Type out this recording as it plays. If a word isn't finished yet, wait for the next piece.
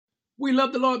We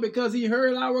love the Lord because he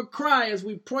heard our cry as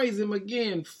we praise him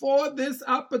again for this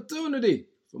opportunity.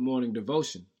 For morning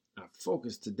devotion, our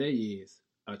focus today is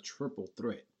a triple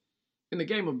threat. In the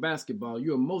game of basketball,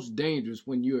 you are most dangerous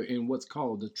when you're in what's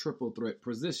called the triple threat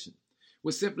position,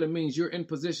 which simply means you're in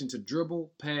position to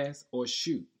dribble, pass, or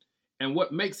shoot. And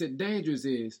what makes it dangerous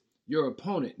is your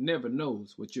opponent never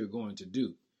knows what you're going to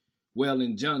do. Well,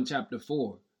 in John chapter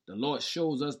 4, the Lord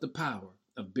shows us the power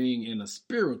of being in a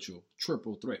spiritual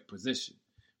triple threat position.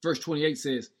 Verse 28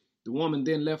 says, "The woman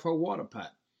then left her water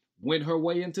pot, went her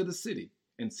way into the city,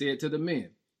 and said to the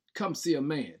men, 'Come see a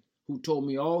man who told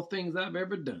me all things I've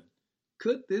ever done.'"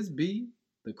 Could this be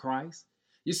the Christ?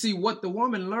 You see, what the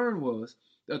woman learned was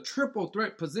the triple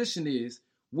threat position is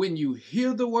when you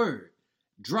hear the word,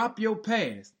 drop your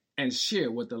past, and share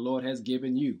what the Lord has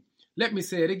given you. Let me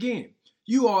say it again.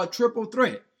 You are a triple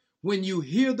threat when you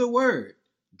hear the word,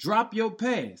 drop your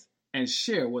past, and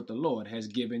share what the Lord has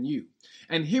given you.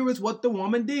 And here is what the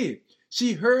woman did.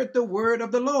 She heard the word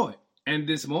of the Lord. And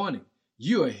this morning,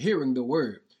 you are hearing the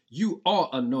word. You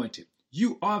are anointed.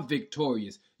 You are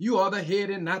victorious. You are the head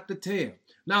and not the tail.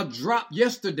 Now drop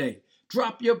yesterday.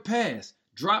 Drop your past.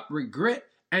 Drop regret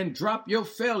and drop your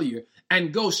failure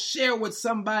and go share with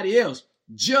somebody else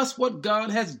just what God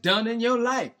has done in your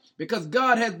life. Because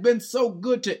God has been so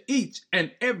good to each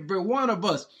and every one of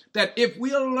us that if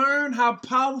we'll learn how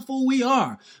powerful we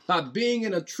are by being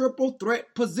in a triple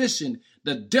threat position,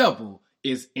 the devil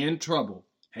is in trouble.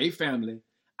 Hey family,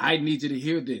 I need you to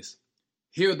hear this.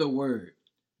 Hear the word.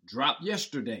 Drop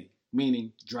yesterday,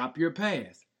 meaning drop your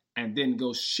past, and then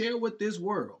go share with this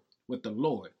world what the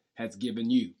Lord has given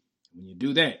you. When you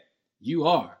do that, you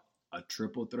are a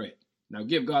triple threat. Now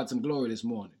give God some glory this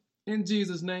morning. In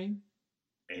Jesus' name,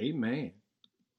 amen.